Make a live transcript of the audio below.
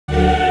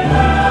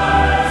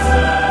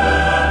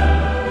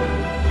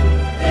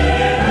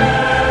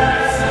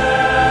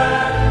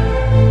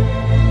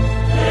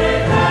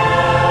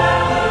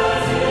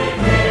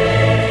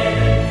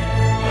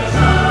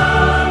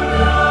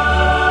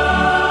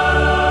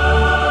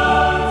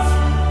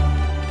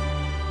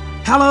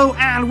Hello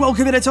and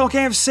welcome to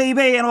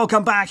TalkFCB and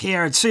welcome back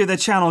here to the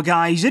channel,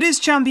 guys. It is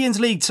Champions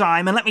League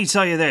time, and let me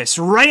tell you this,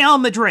 Real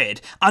Madrid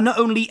are not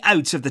only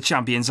out of the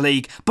Champions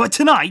League, but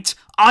tonight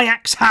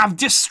Ajax have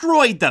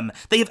destroyed them.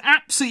 They have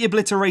absolutely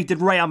obliterated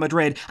Real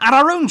Madrid at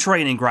our own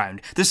training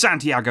ground, the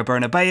Santiago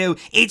Bernabéu.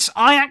 It's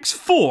Ajax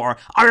 4,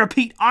 I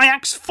repeat,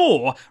 Ajax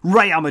 4,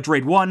 Real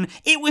Madrid 1.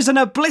 It was an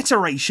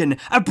obliteration,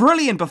 a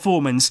brilliant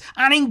performance,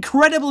 an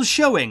incredible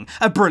showing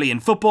of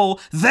brilliant football.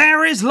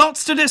 There is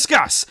lots to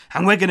discuss,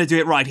 and we're going to do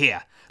it right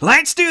here.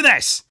 Let's do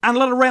this! And a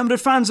lot of Real Madrid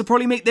fans will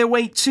probably make their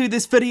way to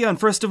this video. And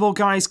first of all,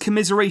 guys,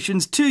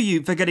 commiserations to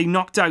you for getting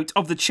knocked out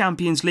of the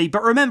Champions League.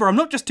 But remember, I'm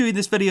not just doing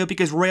this video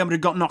because Real Madrid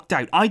got knocked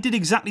out. I did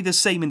exactly the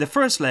same in the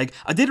first leg.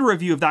 I did a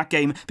review of that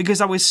game because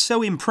I was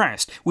so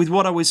impressed with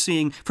what I was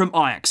seeing from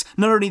Ajax.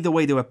 Not only the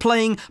way they were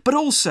playing, but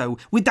also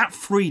with that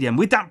freedom,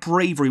 with that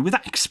bravery, with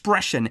that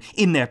expression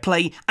in their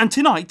play. And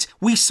tonight,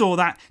 we saw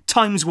that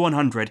times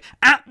 100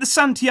 at the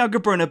Santiago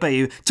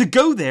Bernabéu to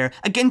go there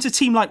against a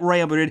team like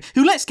Real Madrid,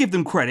 who, let's give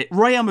them credit,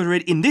 Real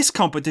Madrid in this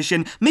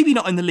competition, maybe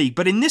not in the league,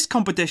 but in this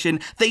competition,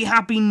 they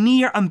have been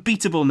near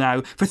unbeatable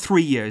now for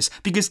 3 years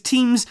because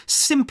teams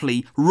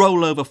simply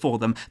roll over for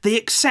them. They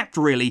accept,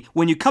 really,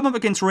 when you come up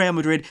against Real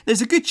Madrid,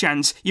 there's a good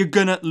chance you're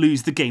gonna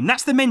lose the game.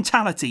 That's the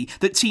mentality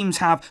that teams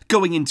have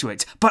going into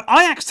it. But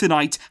Ajax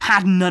tonight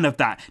had none of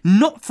that.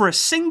 Not for a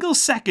single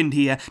second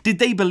here did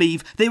they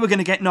believe they were going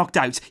to get knocked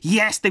out.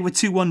 Yes, they were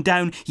 2-1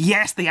 down.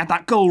 Yes, they had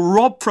that goal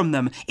robbed from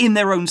them in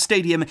their own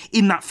stadium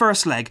in that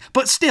first leg.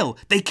 But still,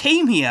 they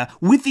came here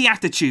with the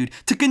attitude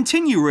to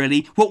continue,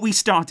 really, what we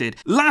started.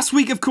 Last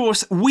week, of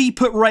course, we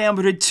put Real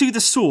Madrid to the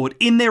sword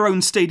in their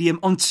own stadium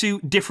on 2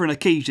 different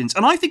occasions.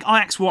 And I think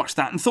Ajax watched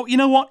that and thought, you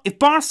know what? If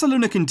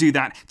Barcelona can do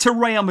that to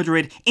Real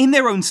Madrid in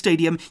their own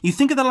stadium, you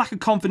think of the lack of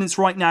confidence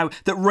right now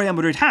that Real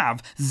Madrid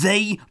have,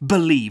 they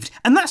believed.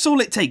 And that's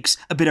all it takes.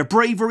 A bit of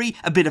bravery,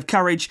 a bit of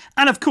courage,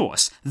 and of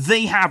course,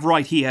 they have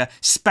right here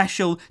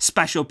special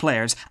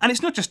players. And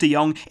it's not just De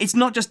Jong, it's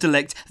not just De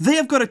Ligt. They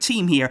have got a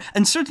team here,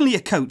 and certainly a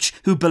coach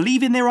who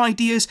believe in their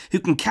ideas, who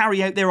can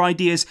carry out their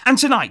ideas. And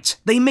tonight,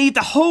 they made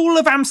the whole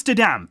of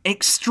Amsterdam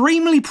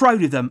extremely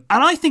proud of them,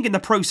 and I think in the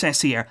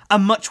process here, a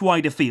much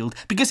wider field.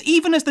 Because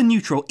even as the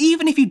neutral,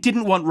 even if you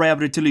didn't want Real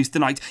Madrid to lose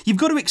tonight, you've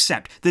got to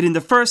accept that in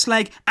the first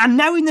leg, and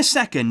now in the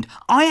second,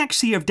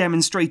 Ajax here have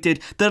demonstrated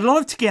that a lot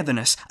of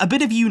togetherness, a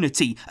bit of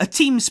unity, a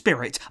team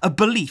spirit, a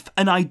belief,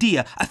 an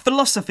idea, a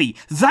philosophy,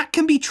 that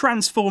can be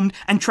transformed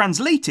and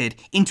translated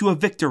into a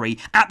victory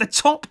at the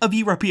top of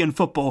European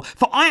football.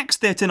 For Ajax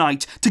there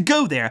tonight, to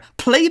go there,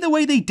 play the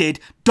way they did,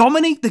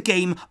 dominate the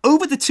game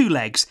over the 2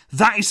 legs,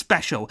 that is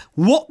special.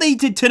 What they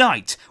did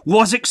tonight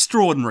was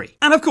extraordinary.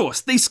 And of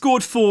course, they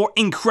scored 4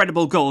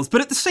 incredible goals,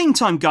 but at the same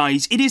time,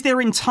 guys, it is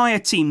their entire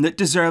team that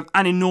deserve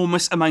an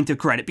enormous amount of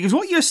credit, because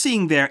what you're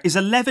seeing there is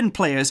 11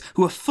 players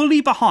who are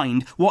fully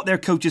behind what their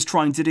coach is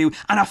trying to do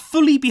and are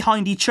fully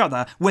behind each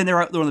other when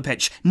they're out there on the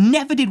pitch.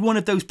 Never did one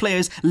of those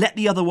players let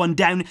the other one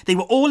down. They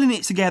were all in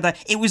it together.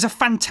 It was a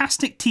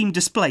fantastic team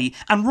display,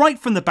 and right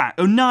from the back,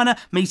 Onana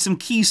made some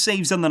key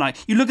saves on the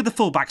night. You look at the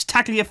fullbacks,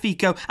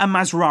 Tagliafico and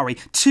Mazraoui,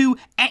 2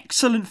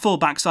 excellent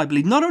fullbacks, I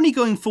believe. Not only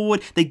going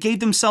forward, they gave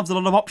themselves a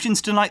lot of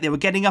options tonight. They were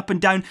getting up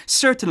and down.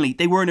 Certainly,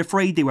 they weren't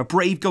afraid. They were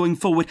brave going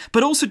forward,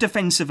 but also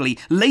defensively.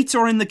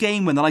 Later on in the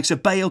game, when the likes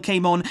of Bale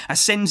came on,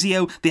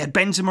 Asensio, they had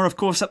Benzema, of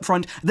course, up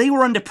front. They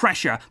were under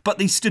pressure, but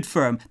they stood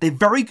firm. They're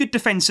very good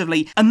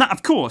defensively, and that,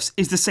 of course,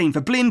 is the same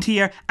for Blind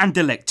here and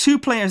De Ligt. 2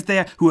 players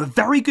there who are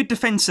very good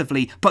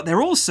defensively, but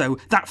they're also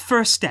that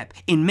first step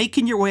in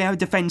making your way out of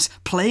defence,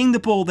 playing the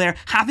ball there,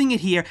 having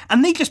it here,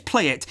 and they just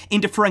play it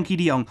into Frenkie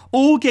de Jong.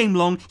 All game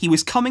long, he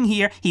was coming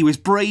here, he was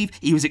brave,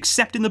 he was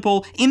accepting the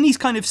ball in these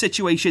kind of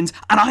situations,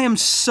 and I am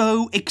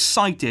so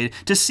excited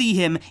to see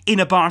him in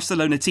a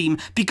Barcelona team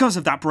because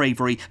of that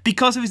bravery,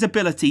 because of his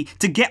ability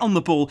to get on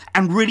the ball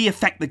and really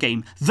affect the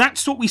game.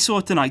 That's what we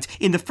saw tonight.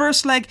 In the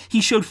first leg,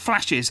 he showed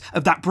flashes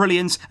of that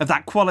brilliance, of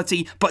that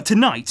quality, but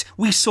tonight,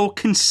 we saw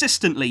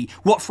consistently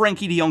what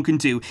Frenkie de Jong can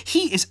do.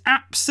 He is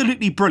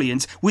absolutely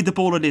brilliant with the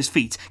ball at his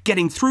feet,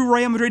 getting through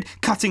Real Madrid,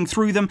 cutting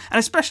through them, and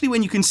especially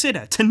when you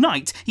consider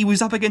tonight he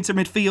was up against a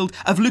midfield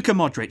of Luka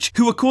Modric,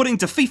 who according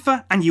to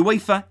FIFA and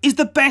UEFA is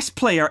the best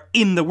player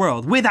in the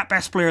world. Where that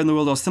best player in the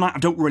world was tonight, I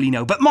don't really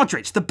know, but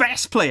Modric, the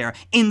best player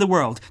in the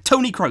world.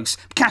 Toni Kroos,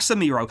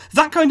 Casemiro,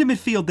 that kind of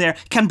midfield there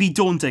can be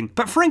daunting,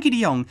 but Frenkie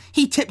de Jong,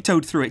 he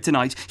tiptoed through it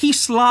tonight. He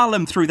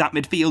slalomed through that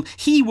midfield.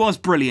 He was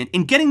brilliant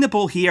in getting the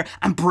ball here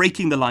and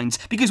breaking the lines,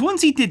 because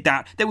once he did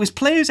that, there was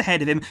players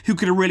ahead of him who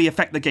could really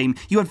affect the game.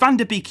 You had Van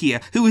de Beek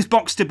here, who was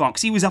box to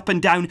box. He was up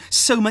and down,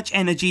 so much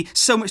energy,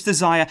 so much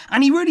desire,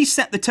 and he really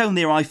set the tone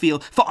there, I feel,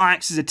 for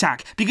Ajax's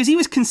attack, because he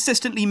was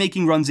consistently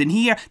making runs in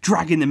here,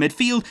 dragging the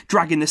midfield,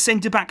 dragging the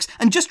centre-backs,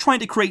 and just trying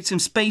to create some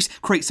space,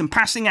 create some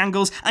passing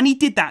angles, and he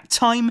did that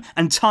time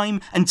and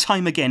time and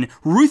time again.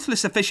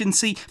 Ruthless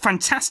efficiency,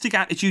 fantastic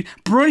attitude,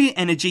 brilliant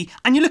energy,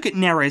 and you look at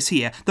Neres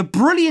here, the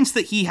brilliance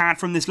that he had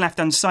from this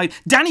left-hand side.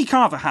 Dani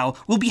Carvajal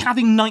will be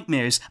having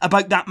nightmares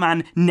about that man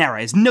man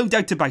Neres, no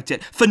doubt about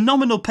it.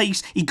 Phenomenal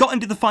pace, he got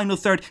into the final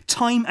third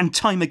time and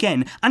time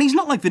again, and he's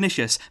not like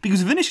Vinicius,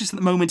 because Vinicius at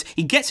the moment,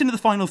 he gets into the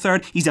final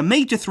third, he's a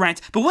major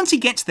threat, but once he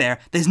gets there,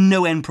 there's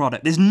no end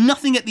product. There's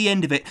nothing at the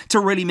end of it to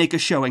really make a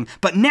showing.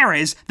 But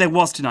Neres, there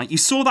was tonight. You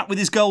saw that with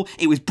his goal.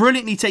 It was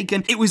brilliantly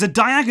taken. It was a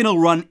diagonal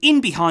run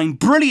in behind,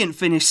 brilliant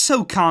finish,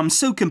 so calm,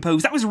 so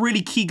composed. That was a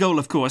really key goal,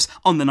 of course,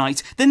 on the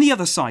night. Then the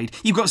other side,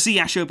 you've got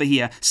Ziyech over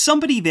here,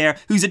 somebody there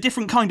who's a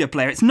different kind of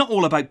player. It's not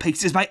all about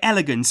pace, it's about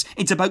elegance.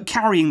 It's about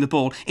carrying the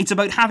ball. It's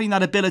about having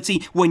that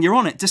ability when you're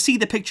on it to see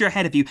the picture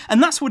ahead of you.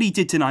 And that's what he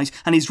did tonight.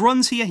 And his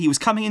runs here, he was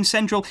coming in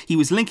central, he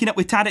was linking up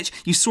with Tadic.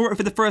 You saw it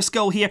for the first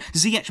goal here.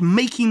 Ziyech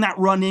making that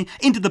run in,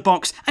 into the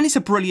box, and it's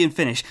a brilliant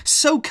finish.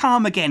 So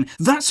calm again.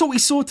 That's what we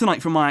saw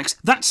tonight from Ajax.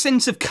 That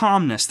sense of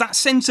calmness, that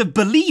sense of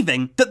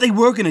believing that they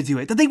were going to do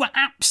it, that they were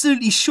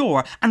absolutely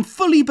sure and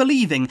fully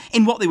believing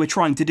in what they were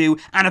trying to do.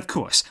 And of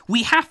course,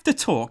 we have to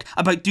talk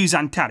about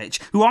Dusan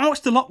Tadic, who I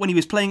watched a lot when he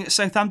was playing at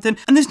Southampton,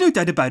 and there's no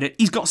doubt about it,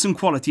 he's got some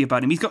quality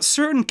about him. He's got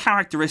certain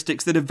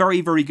characteristics that are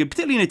very, very good,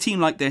 particularly in a team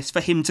like this, for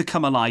him to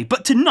come alive.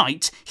 But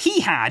tonight,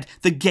 he had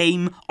the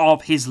game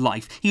of his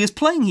life. He was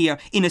playing here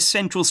in a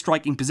central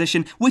striking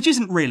position, which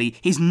isn't really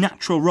his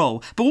natural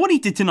role. But what he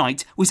did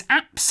tonight was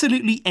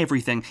absolutely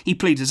everything. He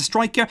played as a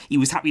striker, he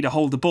was happy to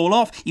hold the ball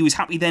off, he was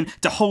happy then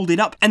to hold it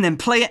up and then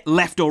play it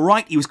left or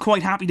right. He was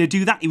quite happy to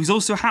do that. He was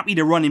also happy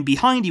to run in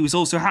behind, he was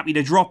also happy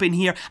to drop in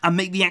here and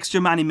make the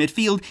extra man in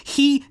midfield.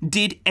 He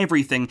did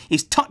everything.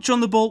 His touch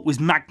on the ball was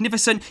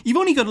magnificent. You've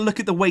only got to look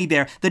at the way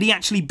there that he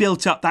actually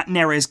built up that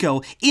Neres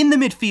goal in the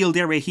midfield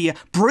area here,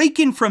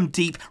 breaking from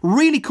deep,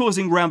 really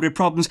causing rounded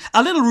problems.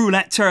 A little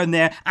roulette turn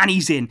there and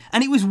he's in.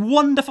 And it was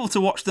wonderful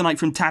to watch tonight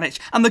from Tadic,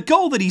 and the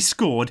goal that he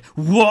scored,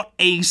 what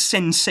a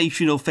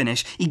sensational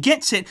finish. He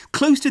gets it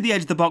close to the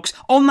edge of the box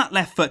on that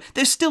left foot.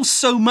 There's still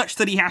so much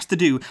that he has to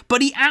do,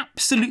 but he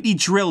absolutely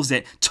drills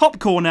it. Top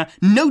corner,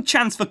 no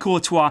chance for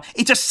Courtois.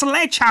 It's a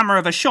sledgehammer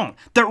of a shot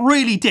that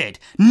really did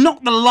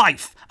knock the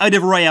life out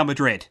of Real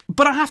Madrid.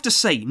 But I have to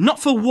say, not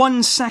for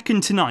 1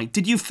 second tonight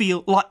did you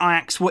feel like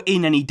Ajax were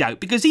in any doubt,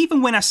 because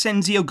even when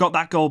Asensio got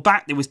that goal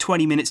back, there was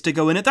 20 minutes to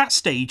go, and at that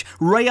stage,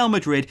 Real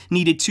Madrid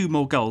needed 2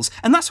 more goals.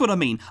 And that's what I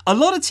mean. A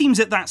lot of teams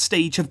at that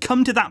stage have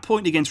come to that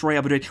point against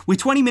Real Madrid. With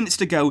 20 minutes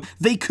to go,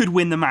 they could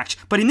win the match.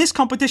 But in this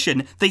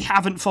competition, they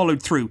haven't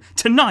followed through.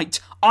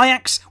 Tonight,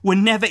 Ajax were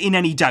never in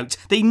any doubt.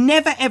 They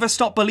never ever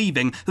stopped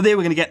believing that they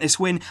were going to get this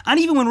win. And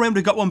even when Real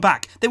Madrid got one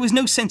back, there was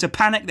no sense of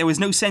panic. There was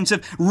no sense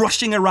of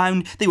rushing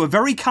around. They were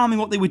very calm in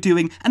what they were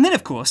doing. And then,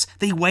 of course,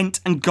 they went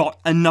and got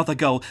another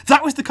goal.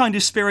 That was the kind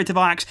of spirit of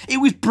Ajax. It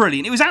was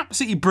brilliant. It was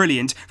absolutely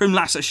brilliant from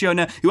Tadic and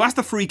Schöne, who has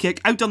the free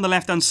kick out on the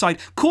left-hand side.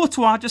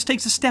 Courtois just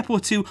takes a step or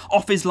two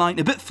off his line.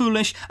 A bit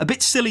foolish, a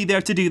bit silly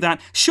there to do that.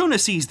 Schöne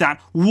sees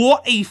that.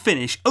 What a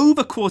finish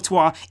over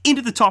Courtois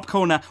into the top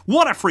corner.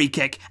 What a free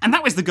kick. And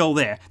that was the goal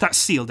there. That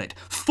sealed it.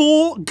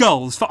 4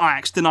 goals for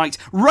Ajax tonight.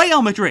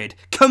 Real Madrid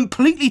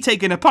completely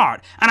taken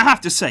apart. And I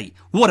have to say,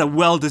 what a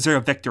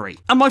well-deserved victory.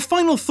 And my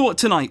final thought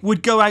tonight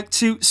would go out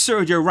to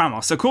Sergio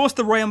Ramos. Of course,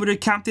 the Real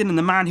Madrid captain and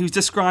the man who's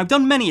described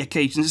on many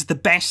occasions as the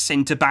best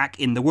centre-back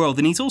in the world.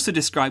 And he's also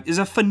described as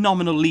a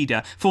phenomenal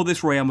leader for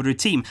this Real Madrid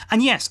team.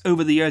 And yes,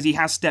 over the years, he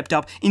has stepped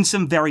up in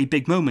some very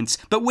big moments.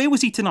 But where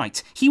was he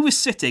tonight? He was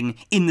sitting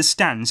in the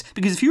stands.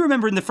 Because if you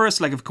remember in the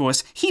first leg, of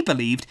course, he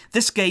believed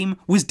this game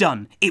was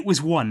done. It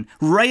was won.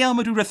 Real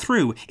Madrid are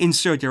through in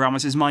Sergio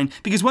Ramos' mind.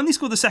 Because when they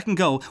scored the second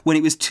goal, when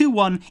it was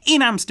 2-1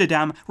 in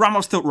Amsterdam,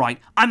 Ramos thought, right,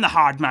 I'm the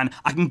hard man.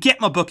 I can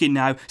get my booking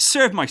now,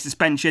 serve my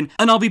suspension,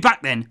 and I'll be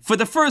back then for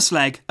the first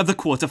leg of the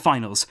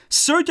quarter-finals.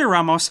 Sergio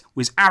Ramos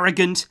was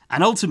arrogant,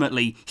 and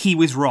ultimately, he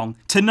was wrong.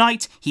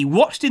 Tonight, he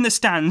watched in the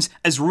stands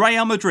as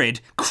Real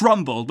Madrid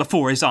crumbled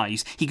before his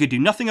eyes. He could do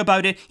nothing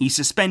about it, he's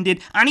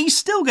suspended, and he's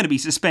still going to be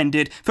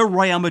suspended for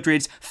Real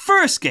Madrid's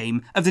first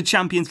game of the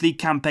Champions League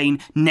campaign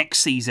next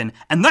season.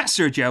 And that,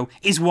 Sergio,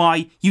 is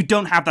why you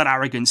don't have that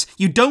arrogance.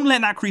 You don't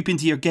let that creep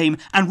into your game,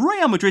 and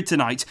Real Madrid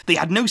tonight, they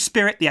had no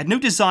spirit, they had no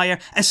desire.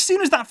 As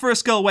soon as that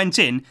first goal went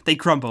in, they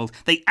crumbled.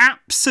 They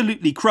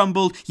absolutely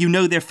crumbled. You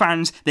know their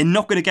fans, they're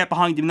not going to get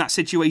behind them in that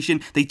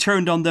situation. They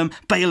turned on them.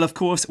 Bale, of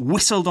course,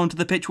 whistled onto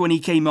the pitch when he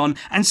came on.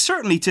 And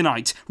certainly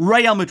tonight,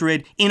 Real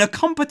Madrid, in a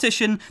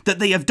competition that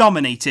they have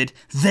dominated,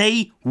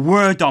 they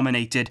were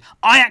dominated.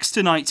 Ajax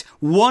tonight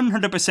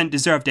 100%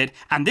 deserved it.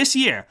 And this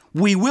year,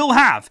 we will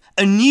have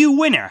a new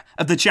winner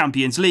of the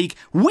Champions League.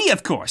 We,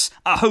 of course,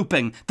 are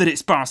hoping that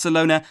it's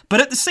Barcelona.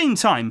 But at the same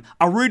time,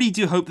 I really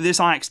do hope that this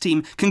Ajax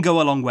team can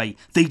go a long way.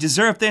 They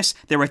deserve this.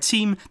 They're a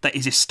team that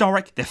is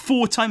historic. They're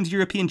 4 times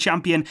European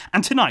champion.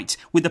 And tonight,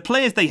 with the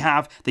players they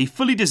have, they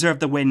fully deserve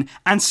the win.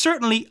 And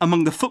certainly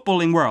among the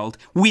footballing world,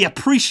 we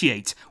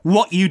appreciate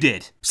what you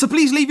did. So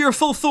please leave your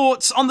full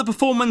thoughts on the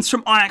performance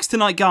from Ajax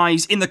tonight,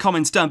 guys, in the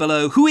comments down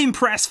below. Who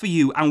impressed for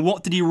you and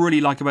what did you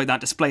really like about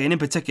that display? And in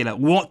particular,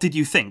 what did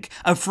you think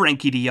of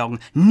Frenkie de Jong,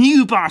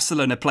 new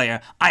Barcelona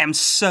player? I am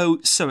so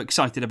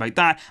excited about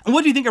that. And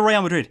what do you think of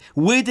Real Madrid?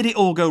 Where did it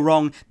all go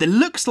wrong? That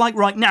looks like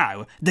right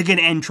now they're going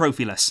to end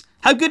trophyless.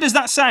 How good does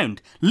that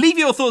sound? Leave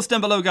your thoughts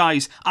down below,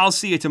 guys. I'll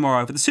see you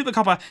tomorrow for the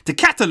Supercopa de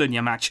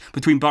Catalunya match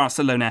between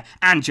Barcelona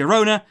and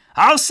Girona.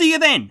 I'll see you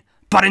then.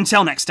 But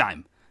until next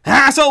time,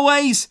 as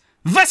always,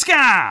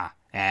 Visca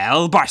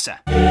el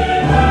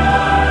Barça!